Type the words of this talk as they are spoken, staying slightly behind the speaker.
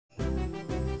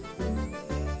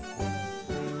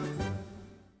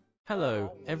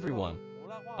Hello, everyone.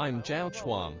 I'm ZHAO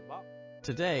Chuang.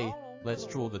 Today, let's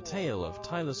draw the tail of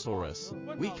Tylosaurus.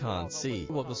 We can't see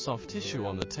what the soft tissue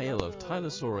on the tail of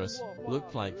Tylosaurus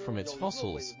looked like from its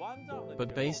fossils.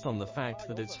 But based on the fact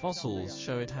that its fossils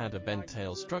show it had a bent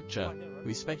tail structure,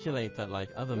 we speculate that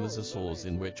like other mosasaurs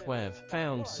in which we've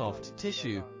found soft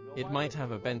tissue, it might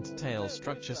have a bent tail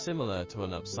structure similar to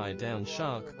an upside-down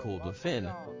shark called a fin.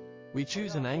 We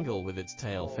choose an angle with its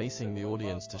tail facing the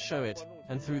audience to show it,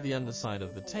 and through the underside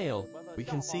of the tail, we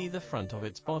can see the front of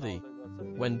its body.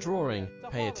 When drawing,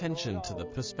 pay attention to the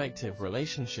perspective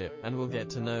relationship and we'll get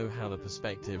to know how the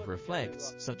perspective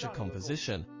reflects such a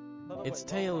composition. Its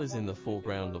tail is in the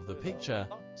foreground of the picture,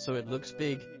 so it looks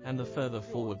big, and the further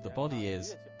forward the body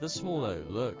is, the smaller it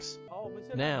looks.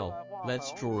 Now,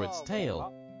 let's draw its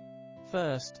tail.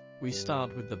 First, we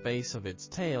start with the base of its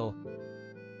tail,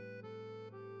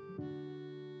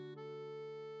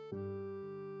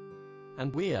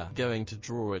 and we are going to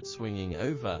draw it swinging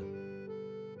over.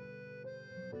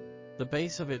 The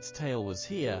base of its tail was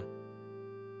here,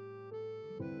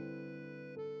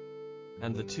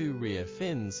 and the two rear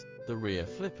fins, the rear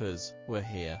flippers, were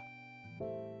here.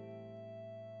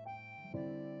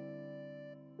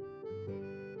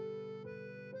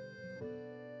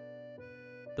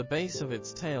 The base of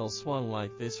its tail swung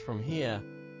like this from here,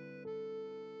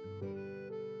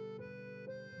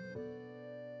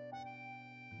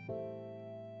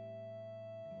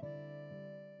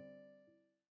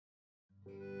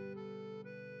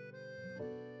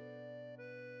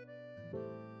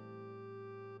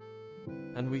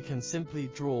 and we can simply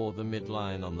draw the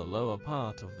midline on the lower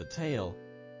part of the tail.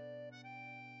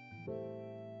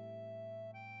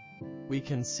 We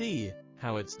can see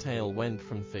how its tail went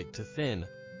from thick to thin.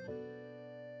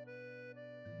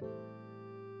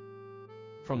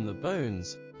 From the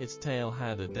bones, its tail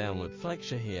had a downward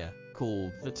flexure here,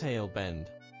 called the tail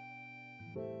bend.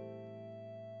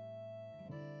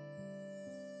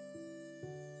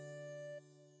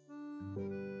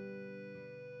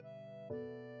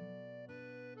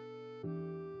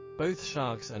 Both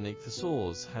sharks and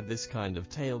ichthyosaurs had this kind of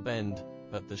tail bend,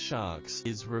 but the sharks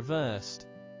is reversed.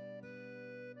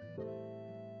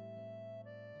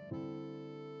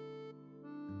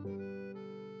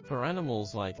 For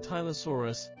animals like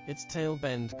Tylosaurus, its tail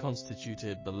bend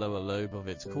constituted the lower lobe of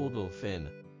its caudal fin.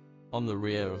 On the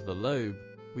rear of the lobe,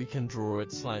 we can draw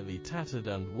it slightly tattered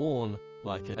and worn,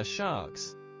 like a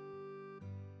shark's.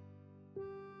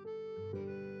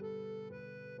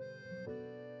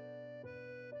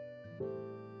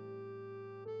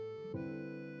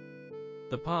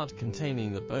 The part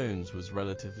containing the bones was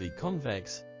relatively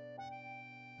convex,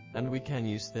 and we can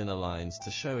use thinner lines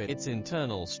to show its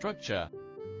internal structure.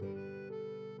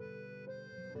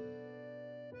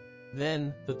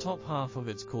 Then, the top half of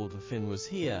its caudal fin was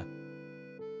here,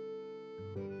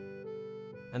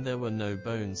 and there were no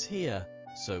bones here,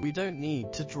 so we don't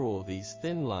need to draw these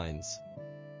thin lines.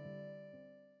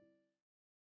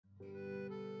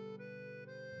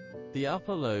 The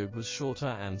upper lobe was shorter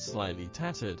and slightly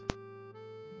tattered.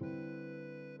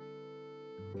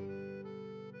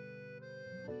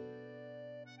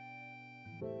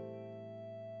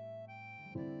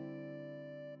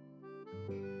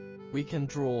 We can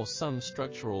draw some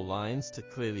structural lines to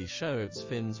clearly show its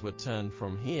fins were turned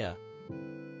from here.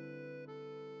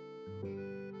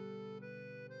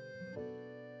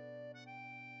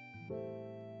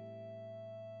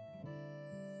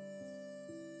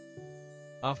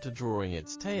 After drawing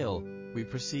its tail, we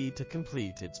proceed to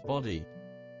complete its body.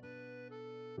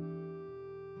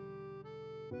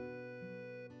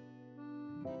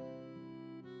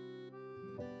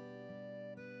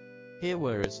 Here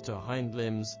were its two hind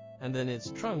limbs, and then its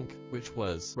trunk, which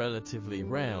was relatively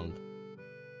round.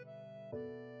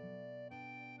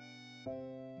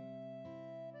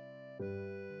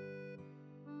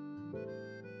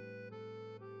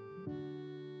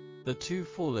 The two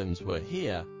forelimbs were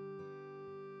here.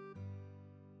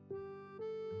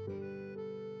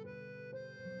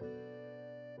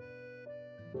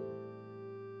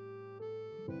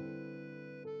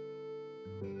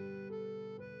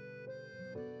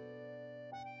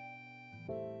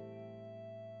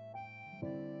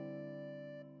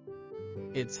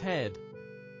 Its head,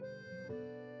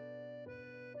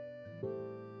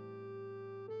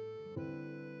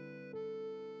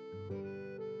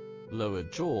 lower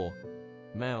jaw,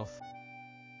 mouth,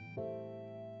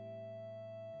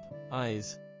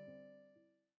 eyes,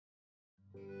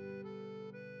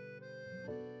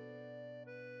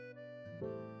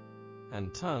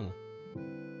 and tongue.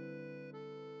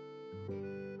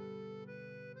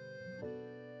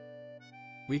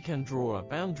 we can draw a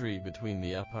boundary between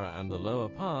the upper and the lower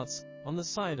parts on the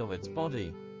side of its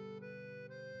body.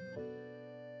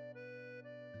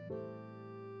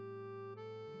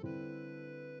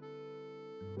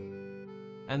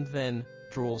 And then,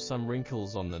 draw some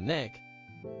wrinkles on the neck.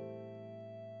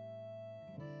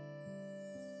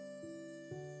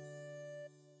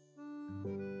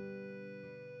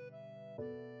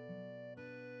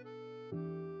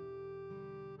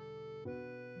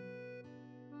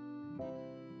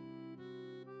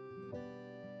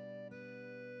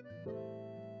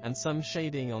 And some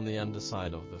shading on the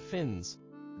underside of the fins.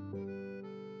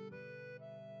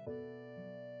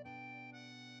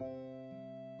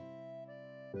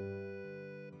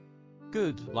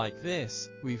 Good, like this,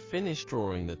 we've finished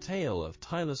drawing the tail of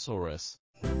Tylosaurus.